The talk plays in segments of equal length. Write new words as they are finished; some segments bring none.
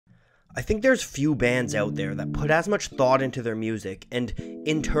I think there's few bands out there that put as much thought into their music and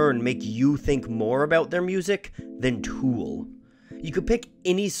in turn make you think more about their music than Tool. You could pick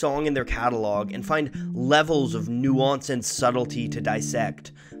any song in their catalog and find levels of nuance and subtlety to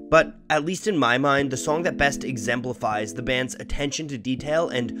dissect, but at least in my mind, the song that best exemplifies the band's attention to detail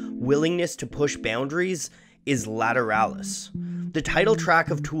and willingness to push boundaries is Lateralus. The title track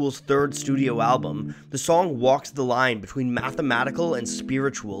of Tool's third studio album, the song walks the line between mathematical and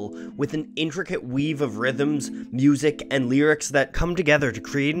spiritual with an intricate weave of rhythms, music, and lyrics that come together to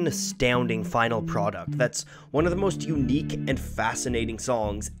create an astounding final product that's one of the most unique and fascinating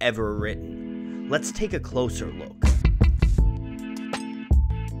songs ever written. Let's take a closer look.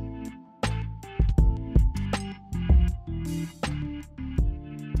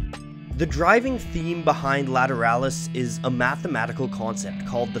 The driving theme behind Lateralus is a mathematical concept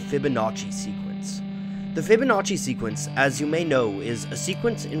called the Fibonacci sequence. The Fibonacci sequence, as you may know, is a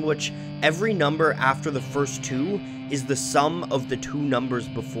sequence in which every number after the first two is the sum of the two numbers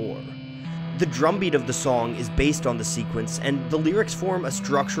before. The drumbeat of the song is based on the sequence, and the lyrics form a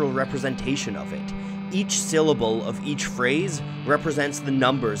structural representation of it. Each syllable of each phrase represents the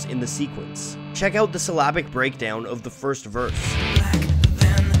numbers in the sequence. Check out the syllabic breakdown of the first verse.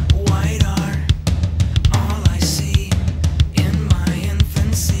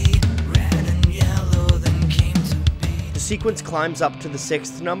 The sequence climbs up to the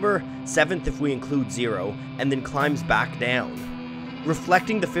sixth number, seventh if we include 0, and then climbs back down.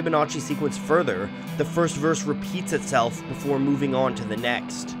 Reflecting the Fibonacci sequence further, the first verse repeats itself before moving on to the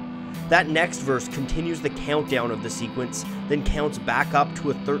next. That next verse continues the countdown of the sequence, then counts back up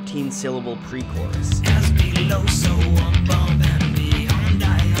to a 13-syllable pre-chorus. As below, so above and beyond,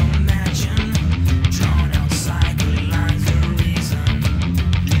 I imagine, drawn out cyclines of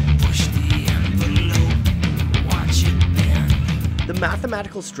reason, push the envelope, watch it bend. The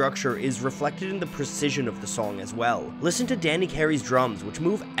mathematical structure is reflected in the precision of the song as well. Listen to Danny Carey's drums, which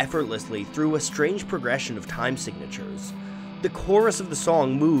move effortlessly through a strange progression of time signatures. The chorus of the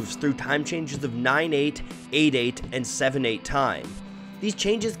song moves through time changes of 9/8, 8/8, and 7/8 time. These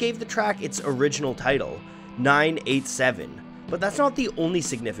changes gave the track its original title, 987, but that's not the only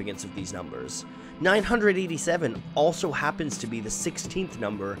significance of these numbers. 987 also happens to be the 16th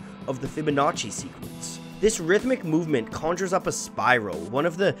number of the Fibonacci sequence. This rhythmic movement conjures up a spiral, one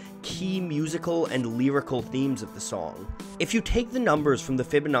of the key musical and lyrical themes of the song. If you take the numbers from the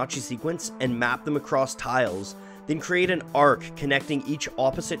Fibonacci sequence and map them across tiles, then create an arc connecting each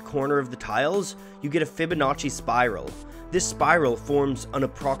opposite corner of the tiles, you get a Fibonacci spiral. This spiral forms an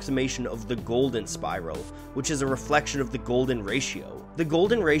approximation of the golden spiral, which is a reflection of the golden ratio. The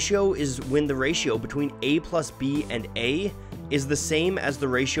golden ratio is when the ratio between A plus B and A is the same as the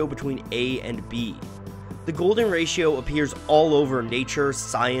ratio between A and B. The golden ratio appears all over nature,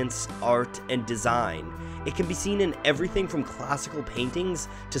 science, art, and design. It can be seen in everything from classical paintings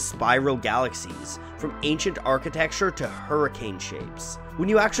to spiral galaxies, from ancient architecture to hurricane shapes. When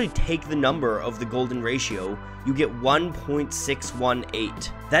you actually take the number of the golden ratio, you get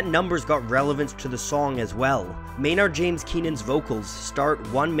 1.618. That number's got relevance to the song as well. Maynard James Keenan's vocals start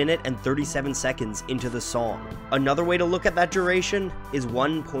 1 minute and 37 seconds into the song. Another way to look at that duration is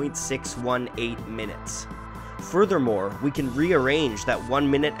 1.618 minutes. Furthermore, we can rearrange that 1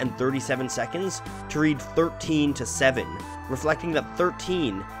 minute and 37 seconds to read 13 to 7, reflecting that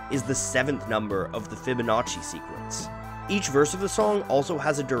 13 is the 7th number of the Fibonacci sequence. Each verse of the song also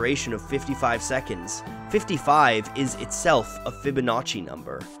has a duration of 55 seconds. 55 is itself a Fibonacci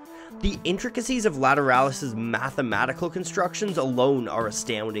number. The intricacies of Lateralus's mathematical constructions alone are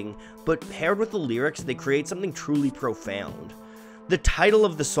astounding, but paired with the lyrics, they create something truly profound. The title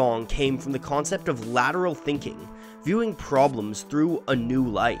of the song came from the concept of lateral thinking, viewing problems through a new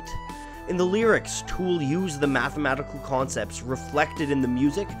light. In the lyrics, Tool used the mathematical concepts reflected in the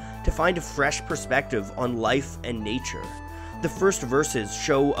music to find a fresh perspective on life and nature. The first verses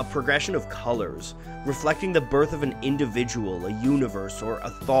show a progression of colors, reflecting the birth of an individual, a universe, or a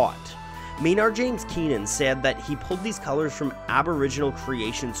thought. Maynard James Keenan said that he pulled these colors from Aboriginal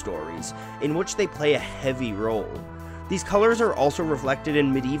creation stories, in which they play a heavy role. These colors are also reflected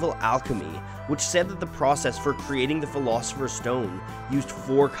in medieval alchemy, which said that the process for creating the Philosopher's Stone used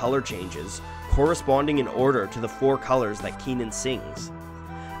 4 color changes, corresponding in order to the 4 colors that Keenan sings.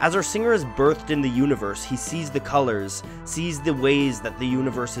 As our singer is birthed in the universe, he sees the colors, sees the ways that the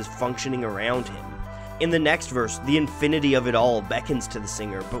universe is functioning around him. In the next verse, the infinity of it all beckons to the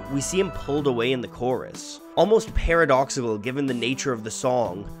singer, but we see him pulled away in the chorus. Almost paradoxical given the nature of the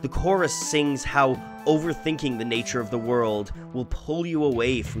song, the chorus sings how overthinking the nature of the world will pull you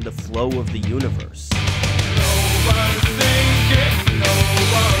away from the flow of the universe. Overthink it,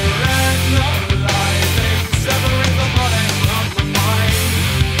 overreact.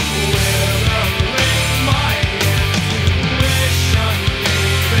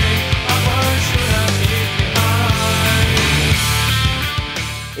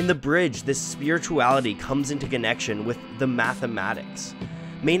 In the bridge, this spirituality comes into connection with the mathematics.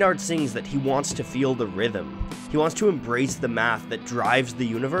 Maynard sings that he wants to feel the rhythm. He wants to embrace the math that drives the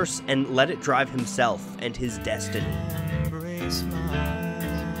universe and let it drive himself and his destiny.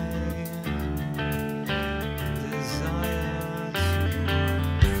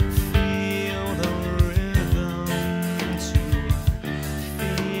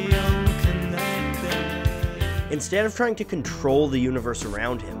 Instead of trying to control the universe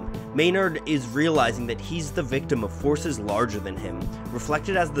around him, Maynard is realizing that he's the victim of forces larger than him,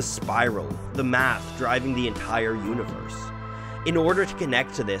 reflected as the spiral, the math driving the entire universe. In order to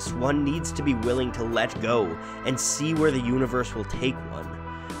connect to this, one needs to be willing to let go and see where the universe will take one.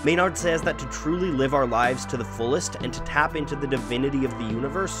 Maynard says that to truly live our lives to the fullest and to tap into the divinity of the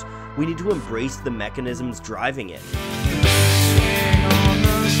universe, we need to embrace the mechanisms driving it.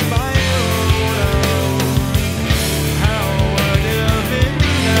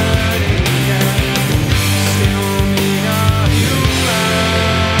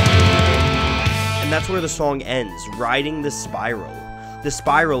 That's where the song ends, riding the spiral. The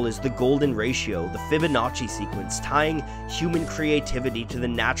spiral is the golden ratio, the Fibonacci sequence, tying human creativity to the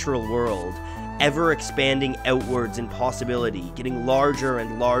natural world, ever expanding outwards in possibility, getting larger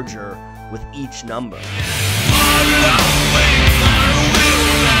and larger with each number.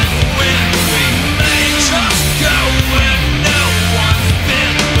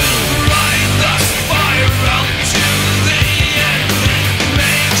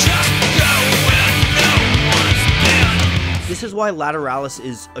 This is why Lateralus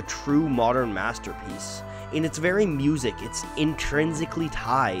is a true modern masterpiece. In its very music, it's intrinsically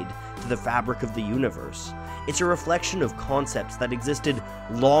tied to the fabric of the universe. It's a reflection of concepts that existed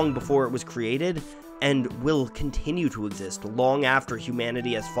long before it was created and will continue to exist long after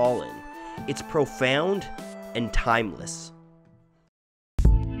humanity has fallen. It's profound and timeless.